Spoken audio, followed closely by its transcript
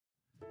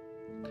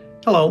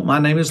Hello, my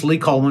name is Lee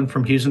Coleman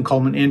from Hughes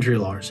Coleman Injury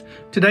Lawyers.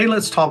 Today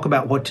let's talk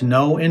about what to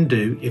know and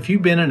do if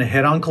you've been in a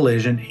head-on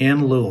collision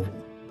in Louisville.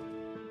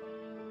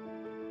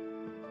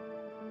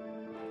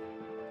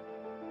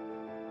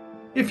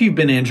 If you've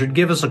been injured,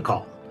 give us a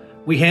call.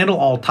 We handle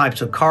all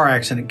types of car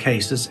accident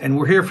cases and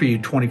we're here for you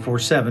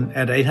 24/7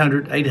 at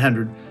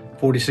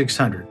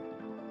 800-800-4600.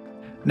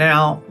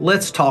 Now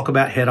let's talk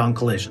about head-on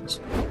collisions.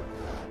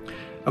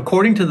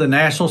 According to the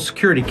National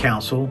Security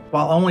Council,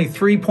 while only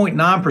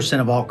 3.9%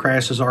 of all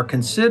crashes are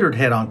considered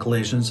head-on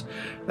collisions,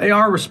 they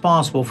are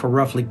responsible for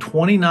roughly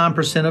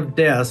 29% of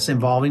deaths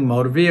involving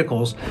motor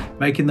vehicles,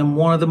 making them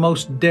one of the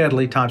most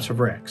deadly types of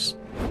wrecks.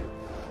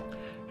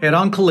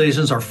 Head-on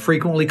collisions are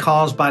frequently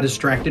caused by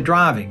distracted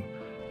driving,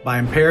 by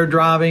impaired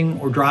driving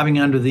or driving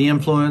under the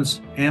influence,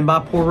 and by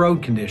poor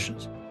road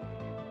conditions.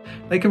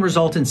 They can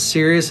result in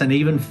serious and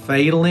even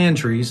fatal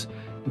injuries,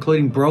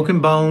 including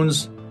broken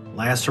bones,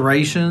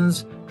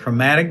 lacerations,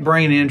 traumatic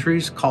brain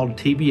injuries called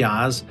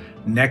TBIs,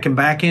 neck and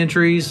back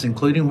injuries,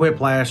 including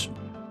whiplash,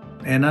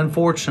 and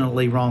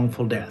unfortunately,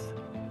 wrongful death.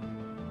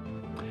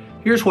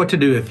 Here's what to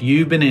do if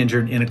you've been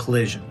injured in a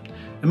collision.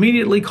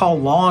 Immediately call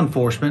law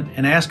enforcement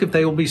and ask if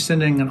they will be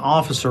sending an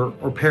officer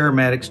or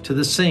paramedics to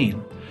the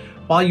scene.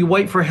 While you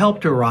wait for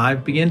help to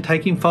arrive, begin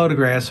taking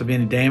photographs of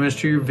any damage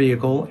to your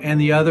vehicle and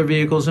the other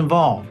vehicles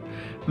involved.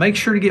 Make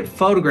sure to get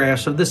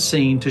photographs of the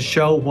scene to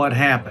show what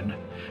happened.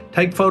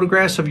 Take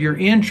photographs of your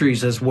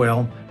injuries as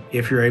well,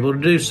 if you're able to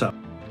do so.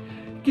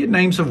 Get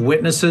names of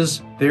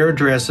witnesses, their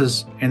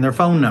addresses, and their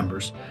phone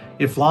numbers.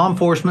 If law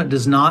enforcement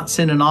does not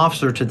send an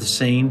officer to the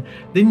scene,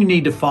 then you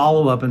need to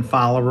follow up and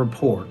file a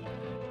report.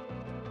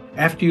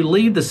 After you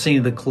leave the scene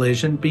of the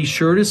collision, be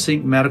sure to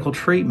seek medical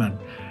treatment.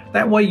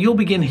 That way you'll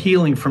begin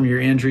healing from your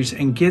injuries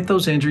and get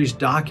those injuries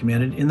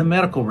documented in the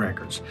medical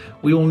records.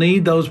 We will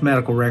need those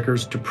medical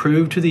records to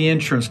prove to the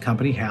insurance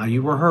company how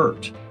you were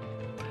hurt.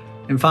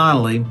 And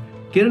finally,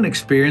 get an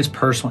experienced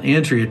personal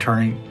injury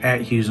attorney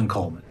at Hughes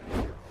Coleman.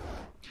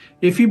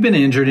 If you've been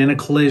injured in a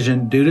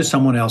collision due to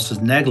someone else's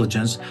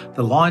negligence,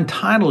 the law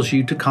entitles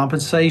you to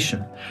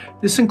compensation.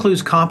 This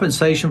includes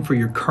compensation for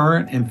your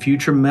current and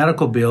future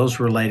medical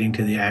bills relating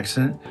to the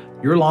accident,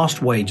 your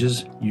lost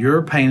wages,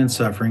 your pain and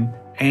suffering,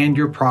 and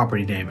your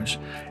property damage.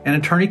 An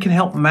attorney can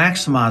help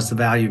maximize the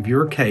value of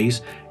your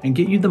case and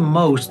get you the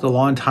most the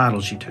law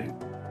entitles you to.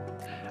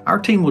 Our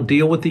team will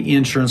deal with the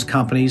insurance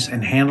companies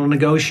and handle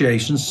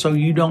negotiations so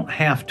you don't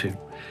have to.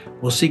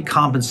 We'll seek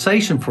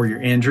compensation for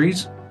your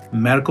injuries,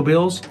 medical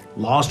bills,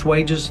 lost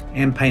wages,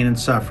 and pain and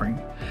suffering.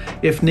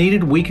 If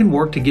needed, we can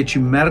work to get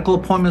you medical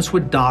appointments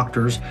with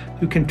doctors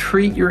who can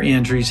treat your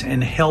injuries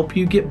and help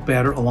you get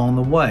better along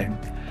the way.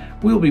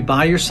 We will be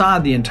by your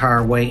side the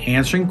entire way,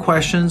 answering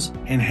questions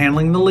and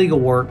handling the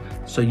legal work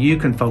so you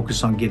can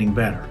focus on getting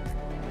better.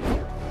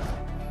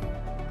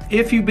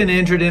 If you've been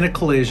injured in a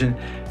collision,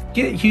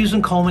 get Hughes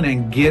Coleman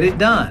and get it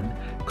done.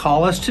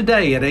 Call us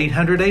today at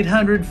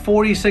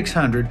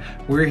 800-800-4600.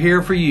 We're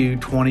here for you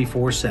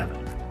 24/7.